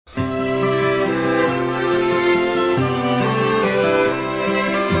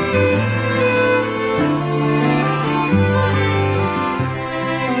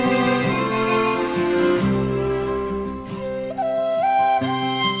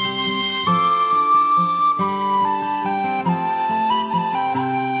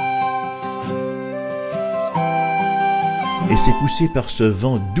poussé par ce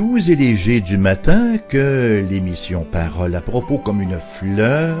vent doux et léger du matin que l'émission Parole à propos comme une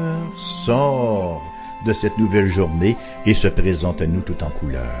fleur sort de cette nouvelle journée et se présente à nous tout en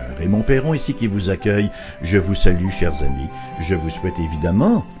couleur. Et mon Perron ici qui vous accueille, je vous salue chers amis. Je vous souhaite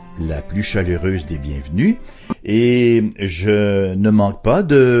évidemment la plus chaleureuse des bienvenues et je ne manque pas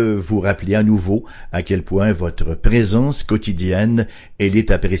de vous rappeler à nouveau à quel point votre présence quotidienne, elle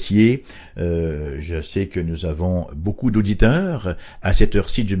est appréciée. Je sais que nous avons beaucoup d'auditeurs à cette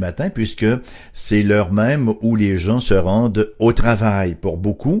heure-ci du matin puisque c'est l'heure même où les gens se rendent au travail pour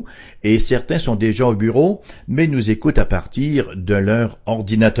beaucoup et certains sont déjà au bureau mais nous écoutent à partir de leur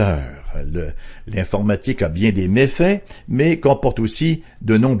ordinateur. L'informatique a bien des méfaits, mais comporte aussi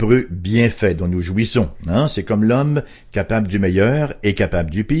de nombreux bienfaits dont nous jouissons. C'est comme l'homme, capable du meilleur et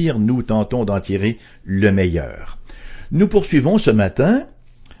capable du pire, nous tentons d'en tirer le meilleur. Nous poursuivons ce matin,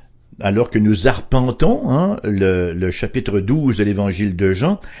 alors que nous arpentons le chapitre 12 de l'évangile de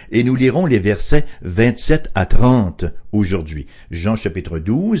Jean, et nous lirons les versets 27 à 30 aujourd'hui. Jean chapitre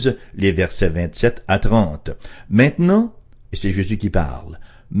 12, les versets 27 à 30. Maintenant, et c'est Jésus qui parle,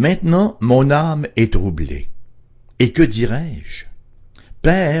 maintenant, mon âme est troublée. Et que dirais-je?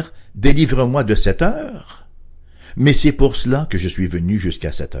 Père, délivre-moi de cette heure. Mais c'est pour cela que je suis venu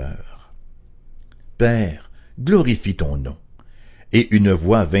jusqu'à cette heure. Père, glorifie ton nom. Et une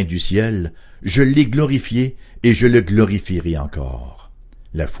voix vint du ciel, je l'ai glorifié et je le glorifierai encore.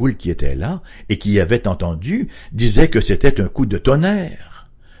 La foule qui était là et qui avait entendu disait que c'était un coup de tonnerre.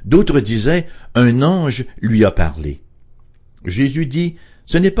 D'autres disaient, un ange lui a parlé. Jésus dit,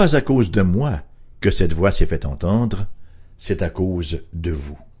 ce n'est pas à cause de moi que cette voix s'est fait entendre, c'est à cause de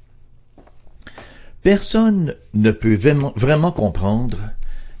vous. Personne ne peut vraiment comprendre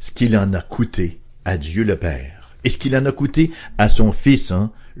ce qu'il en a coûté à Dieu le Père et ce qu'il en a coûté à son Fils,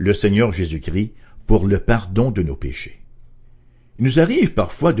 le Seigneur Jésus-Christ, pour le pardon de nos péchés. Il nous arrive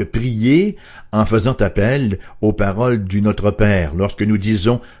parfois de prier en faisant appel aux paroles du Notre Père lorsque nous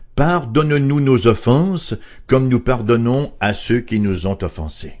disons « Pardonne-nous nos offenses comme nous pardonnons à ceux qui nous ont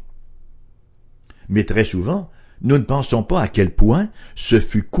offensés. » Mais très souvent, nous ne pensons pas à quel point ce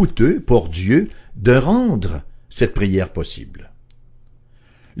fut coûteux pour Dieu de rendre cette prière possible.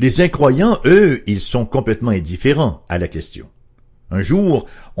 Les incroyants, eux, ils sont complètement indifférents à la question. Un jour,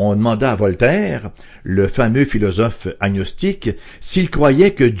 on demanda à Voltaire, le fameux philosophe agnostique, s'il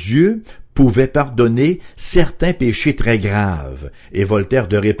croyait que Dieu pouvait pardonner certains péchés très graves, et Voltaire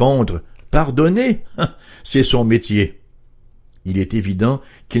de répondre « Pardonner, c'est son métier ». Il est évident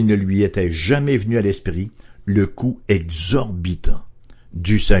qu'il ne lui était jamais venu à l'esprit le coût exorbitant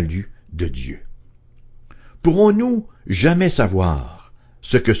du salut de Dieu. Pourrons-nous jamais savoir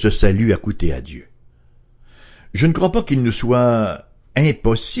ce que ce salut a coûté à Dieu? Je ne crois pas qu'il nous soit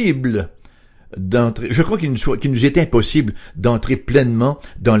impossible d'entrer, je crois qu'il nous est impossible d'entrer pleinement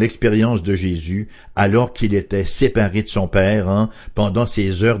dans l'expérience de Jésus alors qu'il était séparé de son Père pendant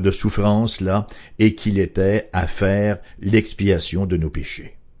ces heures de souffrance là et qu'il était à faire l'expiation de nos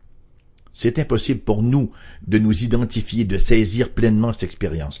péchés. C'est impossible pour nous de nous identifier, de saisir pleinement cette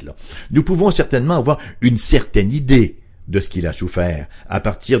expérience-là. Nous pouvons certainement avoir une certaine idée de ce qu'il a souffert à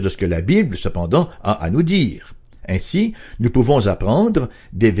partir de ce que la Bible cependant a à nous dire. Ainsi, nous pouvons apprendre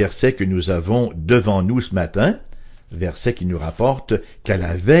des versets que nous avons devant nous ce matin, versets qui nous rapportent qu'à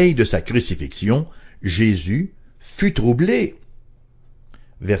la veille de sa crucifixion, Jésus fut troublé.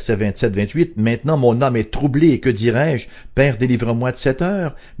 Versets 27-28, « Maintenant mon âme est troublée, et que dirais-je? Père, délivre-moi de cette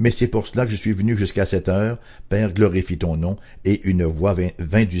heure, mais c'est pour cela que je suis venu jusqu'à cette heure. Père, glorifie ton nom. » Et une voix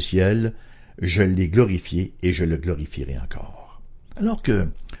vint du ciel, « Je l'ai glorifié, et je le glorifierai encore. » Alors que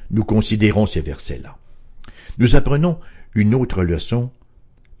nous considérons ces versets-là, nous apprenons une autre leçon,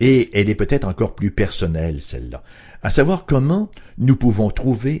 et elle est peut-être encore plus personnelle, celle-là, à savoir comment nous pouvons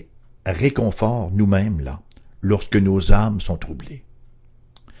trouver réconfort nous-mêmes, là, lorsque nos âmes sont troublées.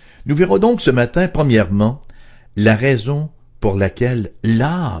 Nous verrons donc ce matin, premièrement, la raison pour laquelle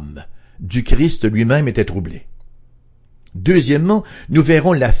l'âme du Christ lui-même était troublée. Deuxièmement, nous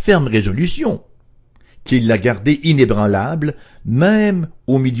verrons la ferme résolution qu'il l'a gardée inébranlable, même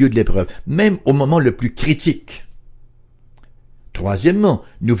au milieu de l'épreuve, même au moment le plus critique. Troisièmement,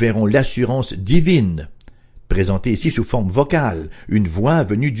 nous verrons l'assurance divine, présentée ici sous forme vocale, une voix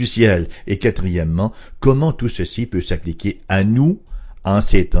venue du ciel. Et quatrièmement, comment tout ceci peut s'appliquer à nous en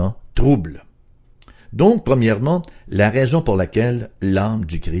ces temps troubles. Donc, premièrement, la raison pour laquelle l'âme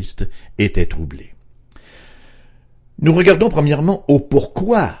du Christ était troublée. Nous regardons premièrement au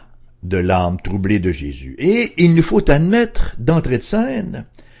pourquoi de l'âme troublée de Jésus. Et il nous faut admettre d'entrée de scène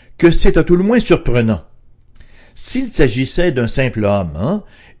que c'est à tout le moins surprenant. S'il s'agissait d'un simple homme,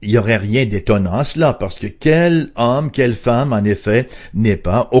 il n'y aurait rien d'étonnant à cela, parce que quel homme, quelle femme, en effet, n'est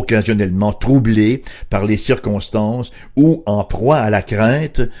pas occasionnellement troublé par les circonstances ou en proie à la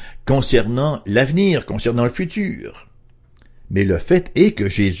crainte concernant l'avenir, concernant le futur. Mais le fait est que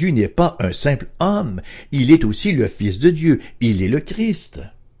Jésus n'est pas un simple homme, il est aussi le Fils de Dieu, il est le Christ.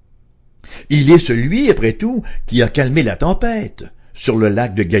 Il est celui, après tout, qui a calmé la tempête sur le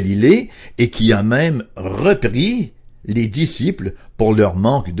lac de Galilée et qui a même repris les disciples pour leur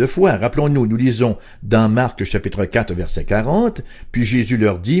manque de foi. Rappelons-nous, nous lisons dans Marc chapitre 4 verset 40, puis Jésus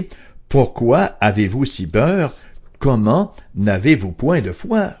leur dit, « Pourquoi avez-vous si peur? Comment n'avez-vous point de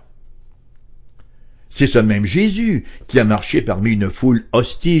foi? » C'est ce même Jésus qui a marché parmi une foule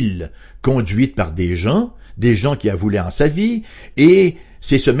hostile, conduite par des gens qui voulu en sa vie, et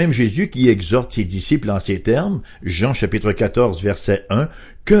c'est ce même Jésus qui exhorte ses disciples en ces termes, Jean chapitre 14 verset 1,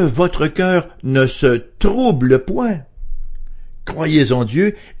 « Que votre cœur ne se trouble point. Croyez en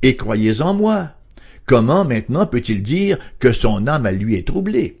Dieu et croyez en moi. » Comment maintenant peut-il dire que son âme à lui est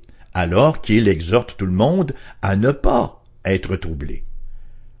troublée, alors qu'il exhorte tout le monde à ne pas être troublé?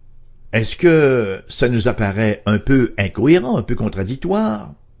 Est-ce que ça nous apparaît un peu incohérent, un peu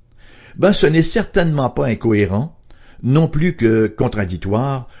contradictoire? Ce n'est certainement pas incohérent, non plus que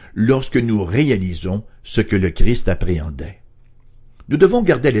contradictoire, lorsque nous réalisons ce que le Christ appréhendait. Nous devons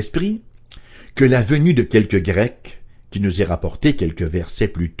garder à l'esprit que la venue de quelques Grecs, qui nous est rapportée quelques versets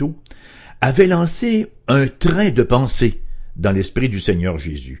plus tôt, avait lancé un train de pensée dans l'esprit du Seigneur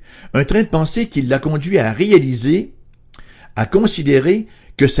Jésus. Un train de pensée qui l'a conduit à réaliser, à considérer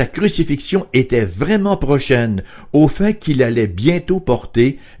que sa crucifixion était vraiment prochaine, au fait qu'il allait bientôt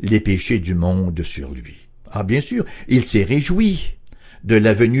porter les péchés du monde sur lui. Ah, bien sûr, il s'est réjoui de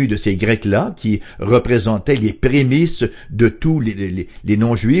la venue de ces Grecs-là, qui représentaient les prémices de tous les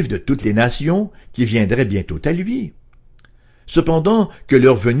non-juifs, de toutes les nations, qui viendraient bientôt à lui. Cependant que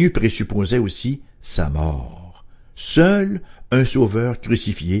leur venue présupposait aussi sa mort. Seul un sauveur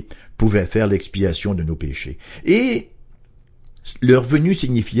crucifié pouvait faire l'expiation de nos péchés. Et leur venue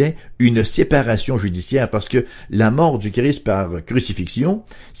signifiait une séparation judiciaire, parce que la mort du Christ par crucifixion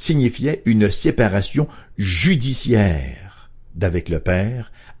signifiait une séparation judiciaire d'avec le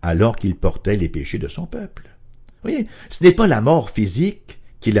Père, alors qu'il portait les péchés de son peuple. Vous voyez, ce n'est pas la mort physique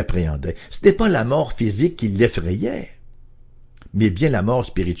qu'il appréhendait, ce n'est pas la mort physique qui l'effrayait, mais bien la mort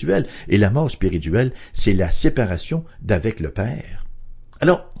spirituelle. Et la mort spirituelle, c'est la séparation d'avec le Père.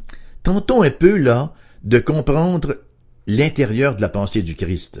 Alors, tentons un peu là de comprendre l'intérieur de la pensée du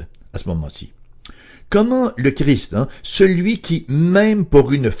Christ à ce moment-ci. Comment le Christ, celui qui, même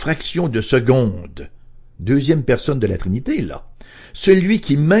pour une fraction de seconde, deuxième personne de la Trinité, là, celui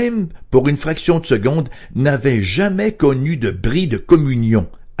qui, même pour une fraction de seconde, n'avait jamais connu de bris de communion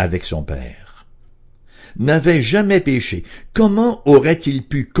avec son Père, n'avait jamais péché, comment aurait-il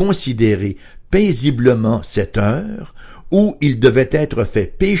pu considérer paisiblement cette heure où il devait être fait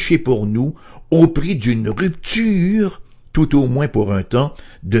pécher pour nous au prix d'une rupture, tout au moins pour un temps,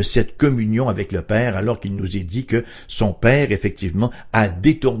 de cette communion avec le Père, alors qu'il nous est dit que son Père, effectivement, a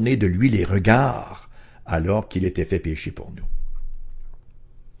détourné de lui les regards, alors qu'il était fait pécher pour nous.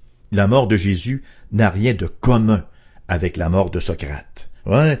 La mort de Jésus n'a rien de commun avec la mort de Socrate.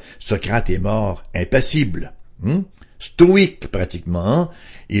 Ouais, Socrate est mort impassible, stoïque pratiquement.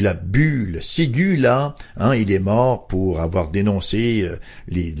 Il a bu le ciguë là, il est mort pour avoir dénoncé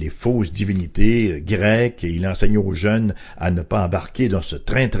les fausses divinités grecques, et il enseigne aux jeunes à ne pas embarquer dans ce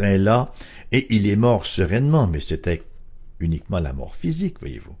train-train-là, et il est mort sereinement, mais c'était uniquement la mort physique,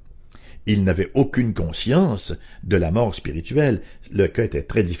 voyez-vous. Il n'avait aucune conscience de la mort spirituelle. Le cas était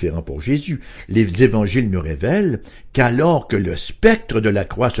très différent pour Jésus. Les évangiles nous révèlent qu'alors que le spectre de la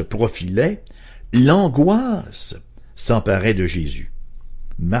croix se profilait, l'angoisse s'emparait de Jésus.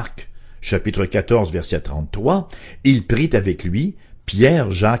 Marc, chapitre 14, verset 33, il prit avec lui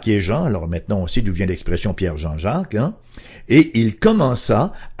Pierre, Jacques et Jean, alors maintenant on sait d'où vient l'expression Pierre, Jean, Jacques, et il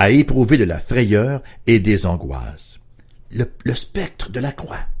commença à éprouver de la frayeur et des angoisses. Le spectre de la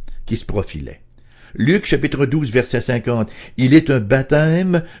croix qui se profilait. Luc, chapitre 12, verset 50, « Il est un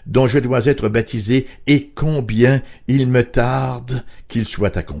baptême dont je dois être baptisé, et combien il me tarde qu'il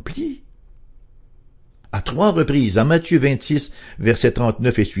soit accompli. » À 3 reprises, en Matthieu 26, verset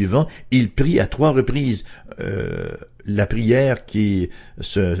 39 et suivant, il prie à 3 reprises la prière qui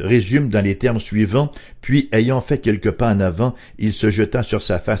se résume dans les termes suivants, puis ayant fait quelques pas en avant, il se jeta sur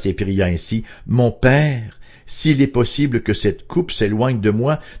sa face et pria ainsi, « Mon Père, s'il est possible que cette coupe s'éloigne de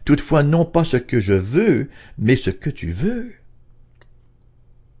moi, toutefois non pas ce que je veux, mais ce que tu veux. »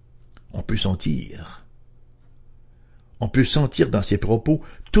 On peut sentir dans ses propos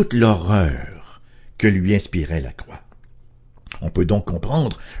toute l'horreur que lui inspirait la croix. On peut donc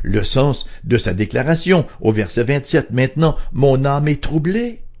comprendre le sens de sa déclaration au verset 27. Maintenant, mon âme est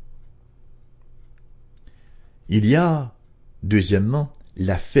troublée. Il y a, deuxièmement,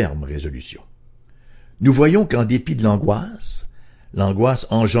 la ferme résolution. Nous voyons qu'en dépit de l'angoisse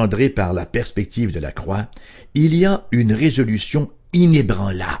engendrée par la perspective de la croix, il y a une résolution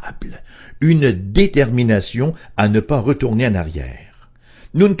inébranlable, une détermination à ne pas retourner en arrière.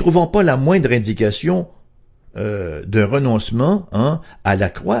 Nous ne trouvons pas la moindre indication d'un renoncement à la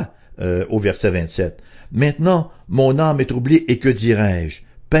croix au verset 27. Maintenant, mon âme est troublée et que dirais-je?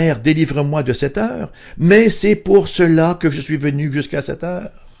 Père, délivre-moi de cette heure, mais c'est pour cela que je suis venu jusqu'à cette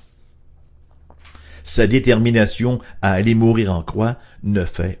heure. Sa détermination à aller mourir en croix ne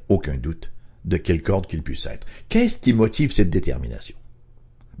fait aucun doute de quelque ordre qu'il puisse être. Qu'est-ce qui motive cette détermination?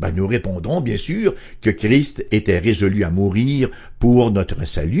 Nous répondrons bien sûr que Christ était résolu à mourir pour notre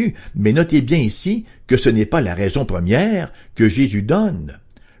salut, mais notez bien ici que ce n'est pas la raison première que Jésus donne.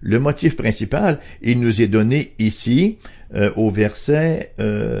 Le motif principal, il nous est donné ici au verset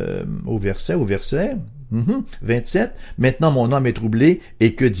 27. Maintenant mon âme est troublée,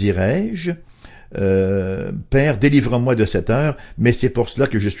 et que dirais-je? Père, délivre-moi de cette heure, mais c'est pour cela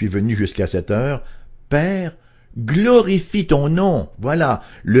que je suis venu jusqu'à cette heure. Père, glorifie ton nom. Voilà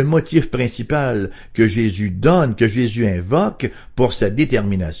le motif principal que Jésus donne, que Jésus invoque pour sa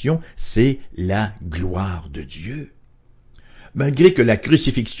détermination, c'est la gloire de Dieu. Malgré que la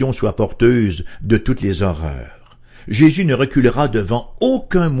crucifixion soit porteuse de toutes les horreurs, Jésus ne reculera devant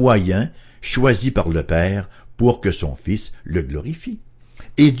aucun moyen choisi par le Père pour que son Fils le glorifie.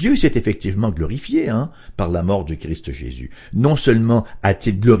 Et Dieu s'est effectivement glorifié par la mort du Christ Jésus. Non seulement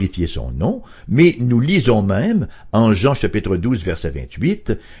a-t-il glorifié son nom, mais nous lisons même en Jean chapitre 12 verset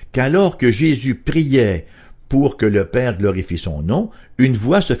 28 qu'alors que Jésus priait pour que le Père glorifie son nom, une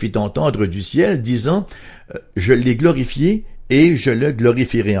voix se fit entendre du ciel disant « Je l'ai glorifié et je le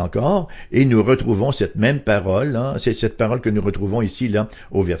glorifierai encore ». Et nous retrouvons cette même parole, c'est cette parole que nous retrouvons ici là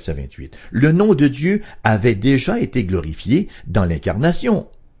au verset 28. Le nom de Dieu avait déjà été glorifié dans l'incarnation.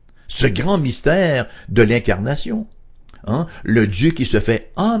 Ce grand mystère de l'incarnation. Le Dieu qui se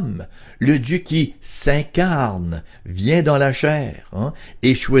fait homme, le Dieu qui s'incarne, vient dans la chair,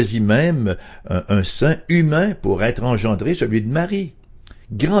 et choisit même un sein humain pour être engendré, celui de Marie.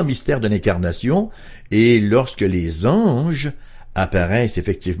 Grand mystère de l'incarnation, et lorsque les anges apparaissent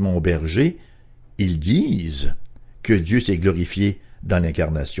effectivement au berger, ils disent que Dieu s'est glorifié dans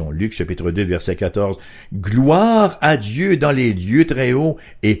l'incarnation. Luc chapitre 2 verset 14. Gloire à Dieu dans les lieux très hauts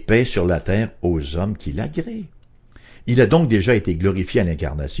et paix sur la terre aux hommes qui l'agréent. Il a donc déjà été glorifié à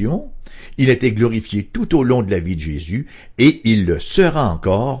l'incarnation, il a été glorifié tout au long de la vie de Jésus, et il le sera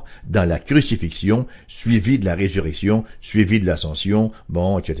encore dans la crucifixion, suivie de la résurrection, suivie de l'ascension,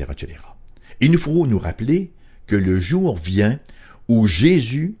 etc., etc. Il nous faut nous rappeler que le jour vient où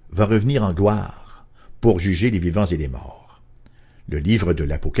Jésus va revenir en gloire pour juger les vivants et les morts. Le livre de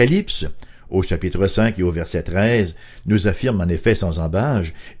l'Apocalypse, au chapitre 5 et au verset 13, nous affirme en effet sans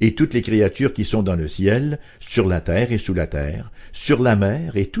embâge, et toutes les créatures qui sont dans le ciel, sur la terre et sous la terre, sur la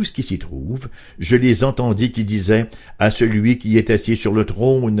mer et tout ce qui s'y trouve, je les entendis qui disaient à celui qui est assis sur le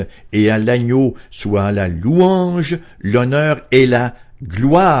trône et à l'agneau soit la louange, l'honneur et la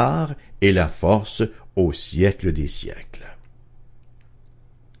gloire et la force au siècle des siècles.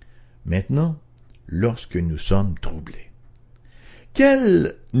 Maintenant, lorsque nous sommes troublés,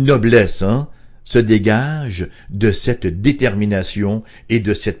 quelle noblesse se dégage de cette détermination et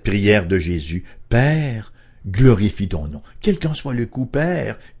de cette prière de Jésus. Père, glorifie ton nom. Quel qu'en soit le coup,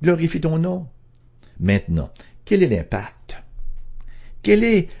 Père, glorifie ton nom. Maintenant, quel est l'impact? Quelle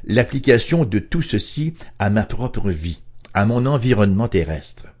est l'application de tout ceci à ma propre vie, à mon environnement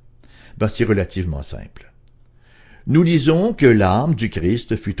terrestre? C'est relativement simple. Nous lisons que l'âme du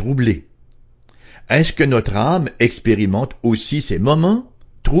Christ fut troublée. Est-ce que notre âme expérimente aussi ces moments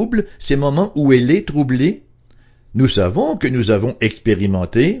troubles, ces moments où elle est troublée? Nous savons que nous avons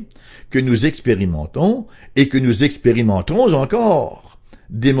expérimenté, que nous expérimentons et que nous expérimenterons encore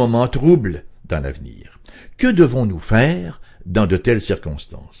des moments troubles dans l'avenir. Que devons-nous faire dans de telles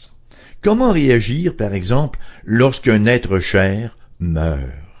circonstances? Comment réagir, par exemple, lorsqu'un être cher meurt?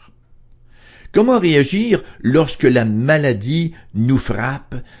 Comment réagir lorsque la maladie nous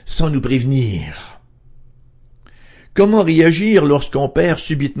frappe sans nous prévenir? Comment réagir lorsqu'on perd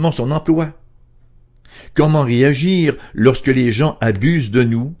subitement son emploi? Comment réagir lorsque les gens abusent de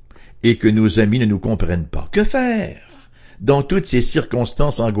nous et que nos amis ne nous comprennent pas? Que faire dans toutes ces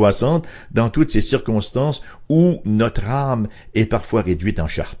circonstances angoissantes, dans toutes ces circonstances où notre âme est parfois réduite en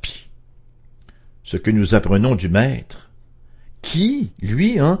charpie? Ce que nous apprenons du Maître, qui,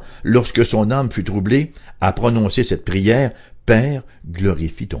 lui, lorsque son âme fut troublée, a prononcé cette prière, « Père,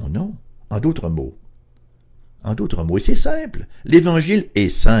 glorifie ton nom ». En d'autres mots, et c'est simple, l'évangile est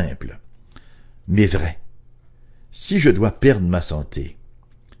simple, mais vrai. Si je dois perdre ma santé,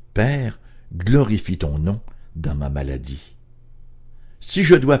 Père, glorifie ton nom dans ma maladie. Si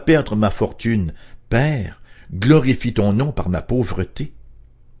je dois perdre ma fortune, Père, glorifie ton nom par ma pauvreté.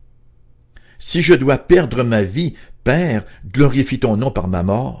 Si je dois perdre ma vie, Père, glorifie ton nom par ma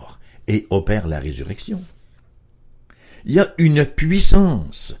mort et opère la résurrection. Il y a une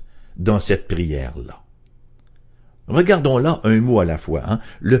puissance dans cette prière-là. Regardons là un mot à la fois.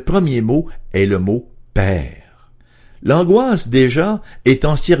 Le premier mot est le mot « Père ». L'angoisse, déjà, est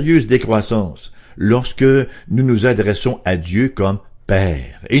en sérieuse décroissance lorsque nous nous adressons à Dieu comme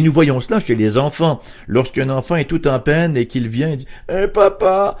Père. Et nous voyons cela chez les enfants. Lorsqu'un enfant est tout en peine et qu'il vient et dit «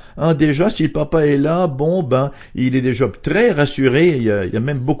 papa », déjà, si le papa est là, il est déjà très rassuré. Il y a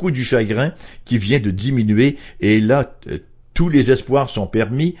même beaucoup du chagrin qui vient de diminuer. Et là, tous les espoirs sont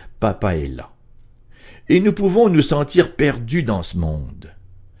permis. Papa est là. Et nous pouvons nous sentir perdus dans ce monde,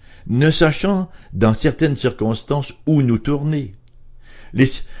 ne sachant, dans certaines circonstances, où nous tourner.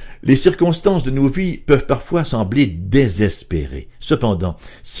 Les circonstances de nos vies peuvent parfois sembler désespérées. Cependant,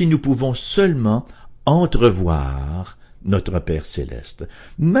 si nous pouvons seulement entrevoir notre Père céleste,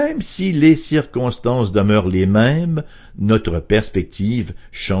 même si les circonstances demeurent les mêmes, notre perspective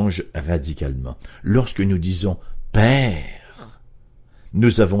change radicalement. Lorsque nous disons « Père »,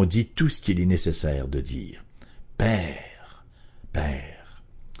 nous avons dit tout ce qu'il est nécessaire de dire. Père, Père,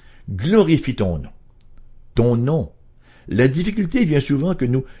 glorifie ton nom. Ton nom. La difficulté vient souvent que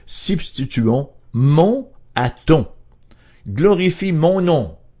nous substituons mon à ton. Glorifie mon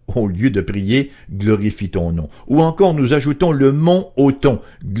nom. Au lieu de prier, glorifie ton nom. Ou encore nous ajoutons le mon au ton.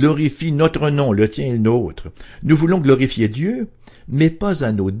 Glorifie notre nom, le tien et le nôtre. Nous voulons glorifier Dieu, mais pas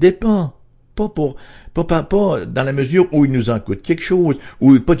à nos dépens. Pas dans la mesure où il nous en coûte quelque chose,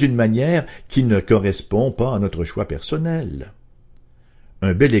 ou pas d'une manière qui ne correspond pas à notre choix personnel.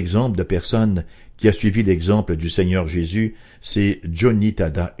 Un bel exemple de personne qui a suivi l'exemple du Seigneur Jésus, c'est Joni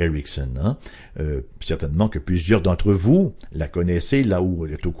Tada Eareckson. Certainement que plusieurs d'entre vous la connaissez, là où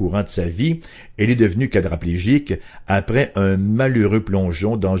elle est au courant de sa vie. Elle est devenue quadraplégique après un malheureux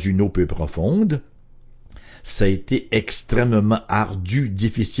plongeon dans une eau peu profonde. Ça a été extrêmement ardu,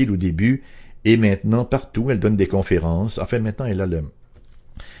 difficile au début, et maintenant, partout, elle donne des conférences. Enfin, maintenant, elle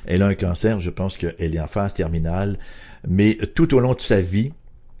a un cancer, je pense qu'elle est en phase terminale, mais tout au long de sa vie,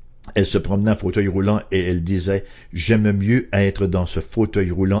 elle se promenait en fauteuil roulant et elle disait « J'aime mieux être dans ce fauteuil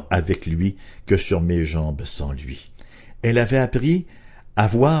roulant avec lui que sur mes jambes sans lui. » Elle avait appris à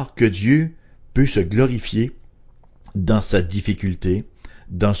voir que Dieu peut se glorifier dans sa difficulté,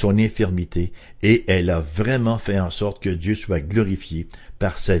 dans son infirmité, et elle a vraiment fait en sorte que Dieu soit glorifié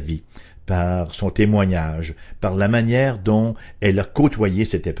par sa vie, par son témoignage, par la manière dont elle a côtoyé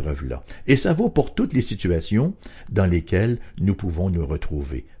cette épreuve-là. Et ça vaut pour toutes les situations dans lesquelles nous pouvons nous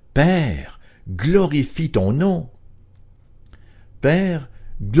retrouver. Père, glorifie ton nom. Père,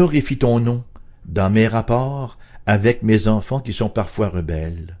 glorifie ton nom dans mes rapports avec mes enfants qui sont parfois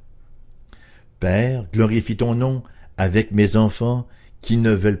rebelles. Père, glorifie ton nom avec mes enfants qui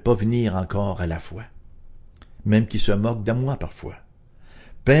ne veulent pas venir encore à la foi, même qui se moquent de moi parfois.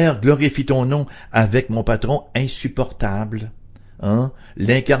 Père, glorifie ton nom avec mon patron insupportable,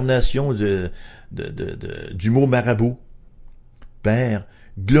 l'incarnation du mot marabout. Père,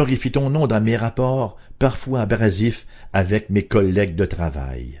 glorifie ton nom dans mes rapports parfois abrasifs avec mes collègues de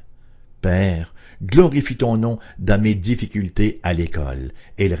travail. Père, glorifie ton nom dans mes difficultés à l'école.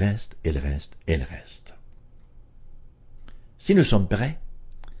 Et le reste, et le reste, et le reste. Si nous sommes prêts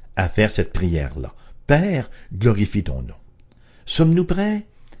à faire cette prière-là, Père, glorifie ton nom, sommes-nous prêts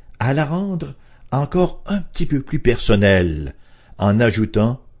à la rendre encore un petit peu plus personnelle en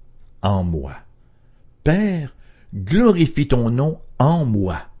ajoutant « en moi ». Père, glorifie ton nom en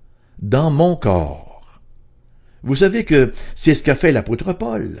moi, dans mon corps. Vous savez que c'est ce qu'a fait l'apôtre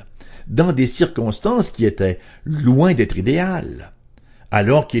Paul, dans des circonstances qui étaient loin d'être idéales.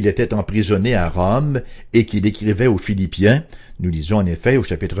 Alors qu'il était emprisonné à Rome et qu'il écrivait aux Philippiens, nous lisons en effet au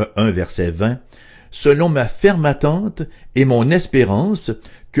chapitre 1, verset 20, « Selon ma ferme attente et mon espérance,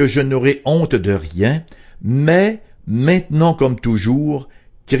 que je n'aurai honte de rien, mais maintenant comme toujours,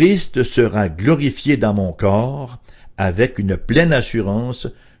 Christ sera glorifié dans mon corps, avec une pleine assurance,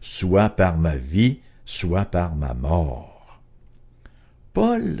 soit par ma vie, soit par ma mort. »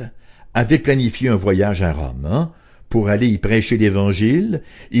 Paul avait planifié un voyage à Rome, pour aller y prêcher l'Évangile.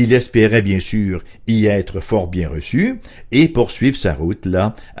 Il espérait bien sûr y être fort bien reçu et poursuivre sa route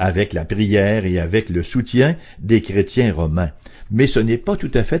là avec la prière et avec le soutien des chrétiens romains. Mais ce n'est pas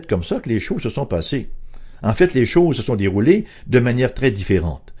tout à fait comme ça que les choses se sont passées. En fait, les choses se sont déroulées de manière très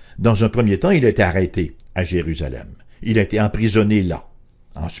différente. Dans un premier temps, il a été arrêté à Jérusalem. Il a été emprisonné là.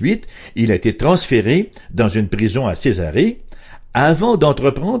 Ensuite, il a été transféré dans une prison à Césarée avant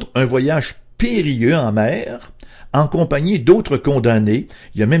d'entreprendre un voyage périlleux en mer en compagnie d'autres condamnés.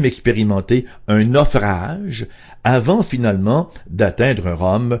 Il a même expérimenté un naufrage avant finalement d'atteindre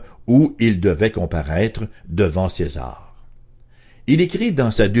Rome où il devait comparaître devant César. Il écrit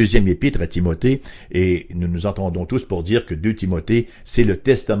dans sa deuxième épître à Timothée, et nous nous entendons tous pour dire que 2 Timothée, c'est le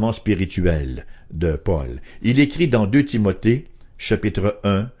testament spirituel de Paul. Il écrit dans 2 Timothée, chapitre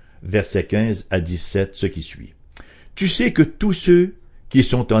 1, versets 15 à 17, ce qui suit. « Tu sais que tous ceux qui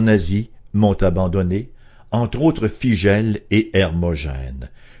sont en Asie m'ont abandonné, entre autres Phygèle et Hermogène.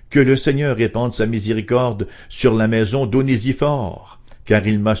 Que le Seigneur répande sa miséricorde sur la maison d'Onésiphore, car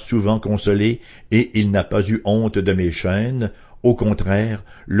il m'a souvent consolé et il n'a pas eu honte de mes chaînes. Au contraire,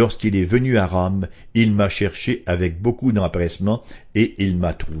 lorsqu'il est venu à Rome, il m'a cherché avec beaucoup d'empressement et il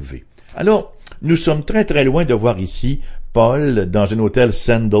m'a trouvé. » Alors, nous sommes très très loin de voir ici Paul dans un hôtel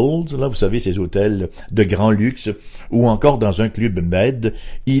Sandals, là vous savez ces hôtels de grand luxe, ou encore dans un club med.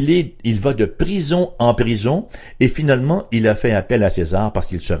 Il va de prison en prison et finalement il a fait appel à César parce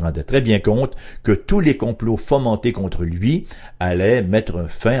qu'il se rendait très bien compte que tous les complots fomentés contre lui allaient mettre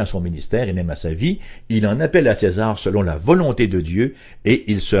fin à son ministère et même à sa vie. Il en appelle à César selon la volonté de Dieu et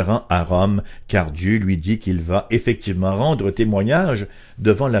il se rend à Rome car Dieu lui dit qu'il va effectivement rendre témoignage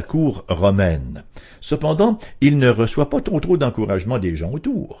devant la cour romaine. Cependant, il ne reçoit pas trop d'encouragement des gens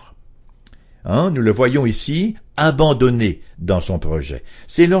autour. Nous le voyons ici, abandonné dans son projet.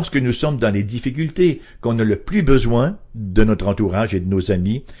 C'est lorsque nous sommes dans les difficultés qu'on a le plus besoin de notre entourage et de nos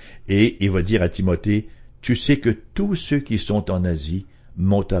amis, et il va dire à Timothée, « Tu sais que tous ceux qui sont en Asie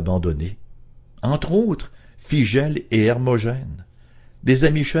m'ont abandonné. » Entre autres, Phygèle et Hermogène. Des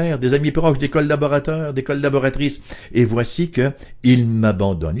amis chers, des amis proches, des collaborateurs, des collaboratrices. Et voici que ils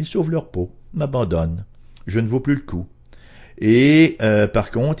m'abandonnent, ils sauvent leur peau, m'abandonnent. Je ne vaux plus le coup. Et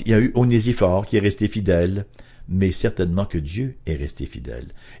par contre, il y a eu Onésiphore qui est resté fidèle, mais certainement que Dieu est resté fidèle.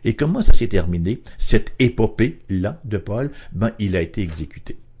 Et comment ça s'est terminé, cette épopée-là de Paul? Il a été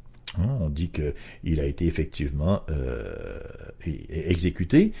exécuté. On dit qu'il a été effectivement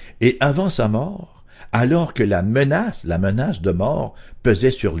exécuté, et avant sa mort, alors que la menace de mort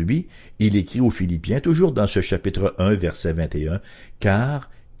pesait sur lui, il écrit aux Philippiens, toujours dans ce chapitre 1, verset 21, « Car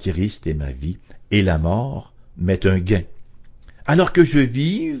Christ est ma vie, et la mort m'est un gain. Alors que je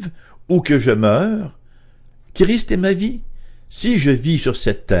vive ou que je meure, Christ est ma vie. Si je vis sur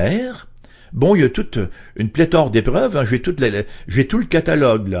cette terre, bon, il y a toute une pléthore d'épreuves, j'ai tout le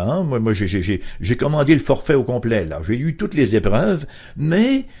catalogue là, moi j'ai commandé le forfait au complet là, j'ai eu toutes les épreuves,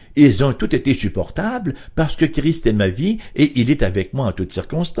 mais ils ont toutes été supportables parce que Christ est ma vie et il est avec moi en toutes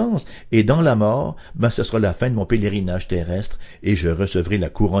circonstances. Et dans la mort, ce sera la fin de mon pèlerinage terrestre et je recevrai la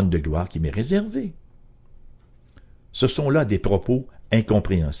couronne de gloire qui m'est réservée. Ce sont là des propos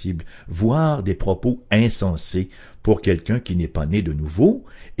incompréhensibles, voire des propos insensés pour quelqu'un qui n'est pas né de nouveau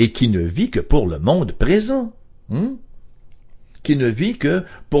et qui ne vit que pour le monde présent, qui ne vit que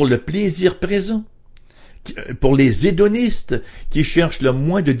pour le plaisir présent, pour les hédonistes qui cherchent le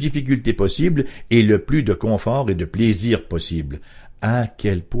moins de difficultés possible et le plus de confort et de plaisir possible. À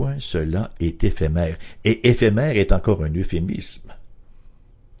quel point cela est éphémère, et éphémère est encore un euphémisme.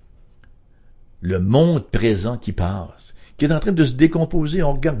 Le monde présent qui passe, qui est en train de se décomposer.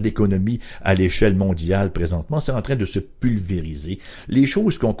 On regarde l'économie à l'échelle mondiale présentement, c'est en train de se pulvériser. Les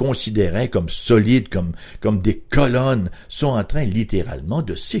choses qu'on considérait comme solides, comme des colonnes, sont en train littéralement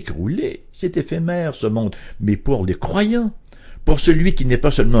de s'écrouler. C'est éphémère ce monde, mais pour les croyants, pour celui qui n'est pas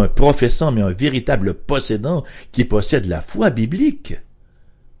seulement un professant, mais un véritable possédant, qui possède la foi biblique,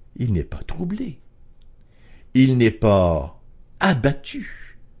 il n'est pas troublé. Il n'est pas abattu.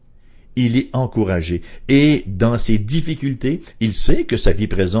 Il est encouragé. Et dans ses difficultés, il sait que sa vie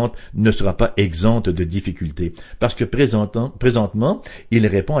présente ne sera pas exempte de difficultés. Parce que présentement, il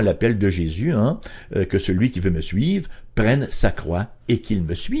répond à l'appel de Jésus, que celui qui veut me suivre prenne sa croix et qu'il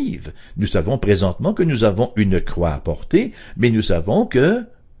me suive. Nous savons présentement que nous avons une croix à porter, mais nous savons que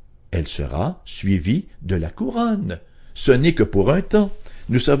elle sera suivie de la couronne. Ce n'est que pour un temps.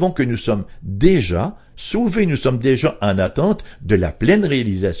 Nous savons que nous sommes déjà sauvés, nous sommes déjà en attente de la pleine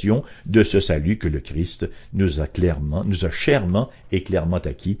réalisation de ce salut que le Christ nous a chèrement et clairement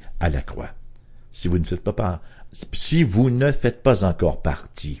acquis à la croix. Si vous ne faites pas encore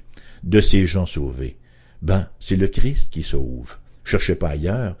partie de ces gens sauvés, c'est le Christ qui sauve. Cherchez pas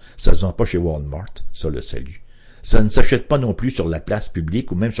ailleurs, ça se vend pas chez Walmart, ça le salut. Ça ne s'achète pas non plus sur la place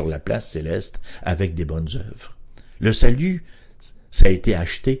publique ou même sur la place céleste avec des bonnes œuvres. Le salut, ça a été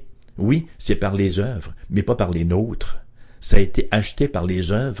acheté. Oui, c'est par les œuvres, mais pas par les nôtres. Ça a été acheté par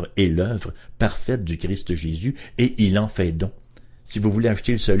les œuvres et l'œuvre parfaite du Christ Jésus, et il en fait don. Si vous voulez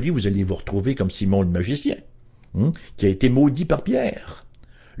acheter le salut, vous allez vous retrouver comme Simon le magicien, qui a été maudit par Pierre.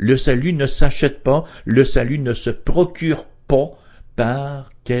 Le salut ne s'achète pas, le salut ne se procure pas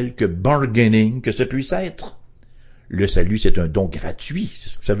par quelque bargaining que ça puisse être. Le salut, c'est un don gratuit, c'est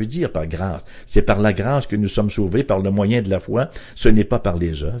ce que ça veut dire par grâce. C'est par la grâce que nous sommes sauvés, par le moyen de la foi. Ce n'est pas par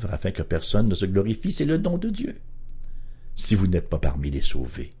les œuvres, afin que personne ne se glorifie, c'est le don de Dieu. Si vous n'êtes pas parmi les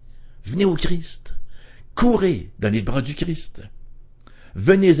sauvés, venez au Christ, courez dans les bras du Christ.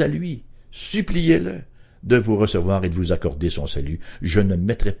 Venez à lui, suppliez-le de vous recevoir et de vous accorder son salut. Je ne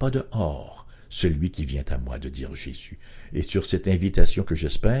mettrai pas dehors celui qui vient à moi, de dire Jésus. Et sur cette invitation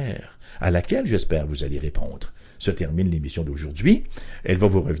à laquelle j'espère vous allez répondre, se termine l'émission d'aujourd'hui. Elle va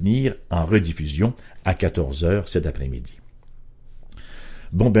vous revenir en rediffusion à 14h cet après-midi.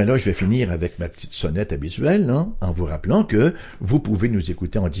 Là, je vais finir avec ma petite sonnette habituelle, en vous rappelant que vous pouvez nous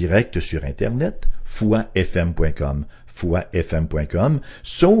écouter en direct sur Internet, foifm.com,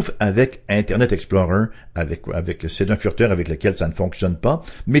 sauf avec Internet Explorer, c'est un furteur avec lequel ça ne fonctionne pas,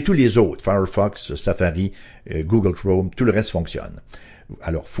 mais tous les autres, Firefox, Safari, Google Chrome, tout le reste fonctionne.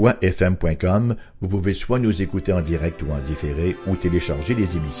 Alors, foifm.com, vous pouvez soit nous écouter en direct ou en différé, ou télécharger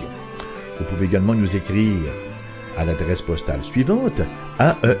les émissions. Vous pouvez également nous écrire à l'adresse postale suivante,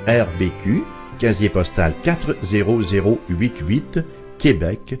 AERBQ, casier postal 40088,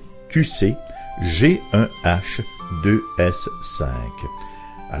 Québec, QC, G1H2S5.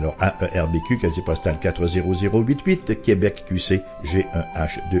 Alors, AERBQ, casier postal 40088, Québec, QC,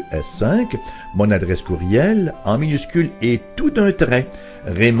 G1H2S5. Mon adresse courriel, en minuscule et tout d'un trait,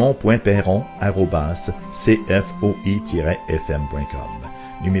 raymond.perron@cfoi-fm.com.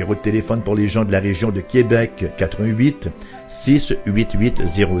 Numéro de téléphone pour les gens de la région de Québec, 88 688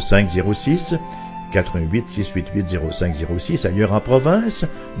 0506, 88 688 0506. Ailleurs en province,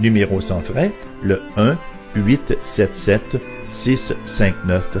 numéro sans frais, le 1 877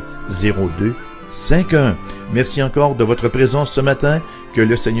 659 0251. Merci encore de votre présence ce matin. Que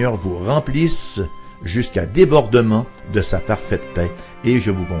le Seigneur vous remplisse jusqu'à débordement de sa parfaite paix. Et je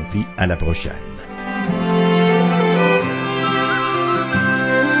vous confie à la prochaine.